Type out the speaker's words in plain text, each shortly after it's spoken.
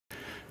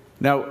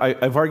Now,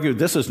 I've argued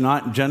this is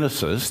not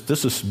Genesis.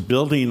 This is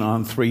building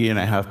on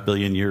 3.5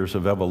 billion years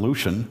of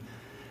evolution.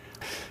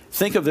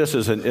 Think of this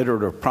as an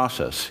iterative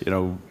process. You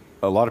know,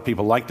 a lot of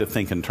people like to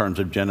think in terms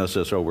of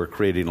Genesis, or we're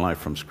creating life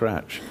from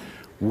scratch.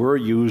 We're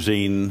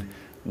using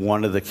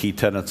one of the key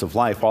tenets of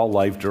life. All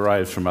life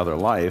derives from other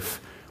life.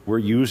 We're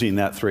using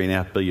that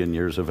 3.5 billion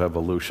years of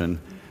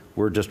evolution.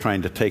 We're just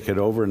trying to take it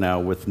over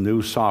now with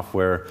new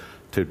software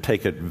to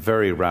take it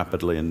very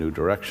rapidly in new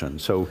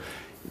directions. So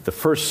the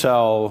first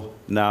cell,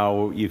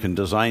 now you can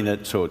design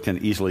it so it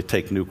can easily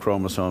take new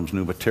chromosomes,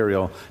 new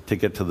material to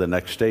get to the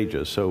next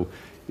stages. So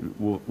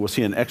we'll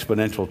see an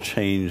exponential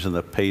change in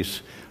the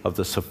pace of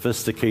the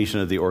sophistication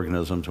of the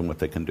organisms and what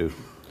they can do.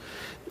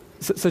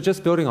 So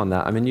just building on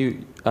that, I mean,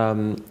 you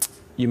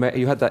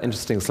had that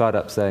interesting slide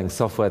up saying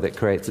software that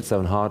creates its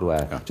own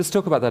hardware. Yeah. Just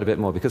talk about that a bit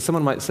more, because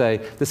someone might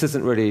say, this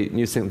isn't really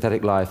new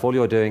synthetic life. All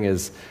you're doing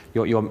is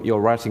you're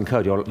writing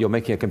code. You're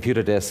making a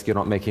computer disk. You're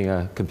not making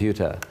a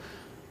computer.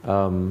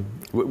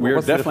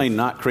 We're definitely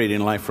not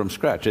creating life from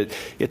scratch.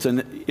 It's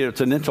an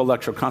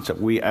intellectual concept.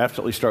 We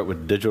absolutely start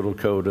with digital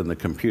code in the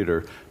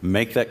computer,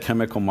 make that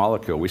chemical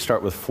molecule. We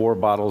start with 4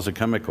 bottles of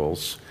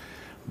chemicals,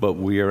 but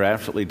we are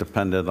absolutely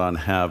dependent on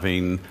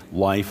having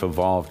life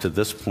evolve to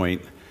this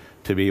point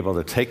to be able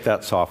to take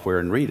that software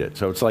and read it.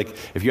 So it's like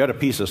if you had a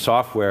piece of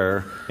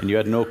software and you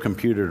had no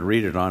computer to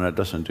read it on, it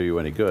doesn't do you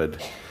any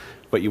good.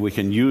 But we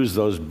can use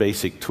those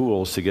basic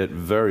tools to get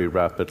very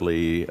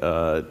rapidly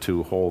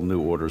to whole new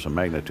orders of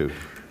magnitude.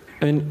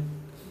 I mean,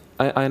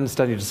 I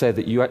understand you to say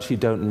that you actually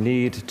don't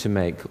need to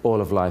make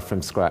all of life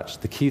from scratch.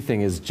 The key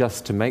thing is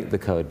just to make the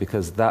code,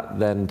 because that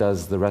then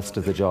does the rest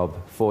of the job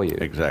for you.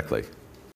 Exactly.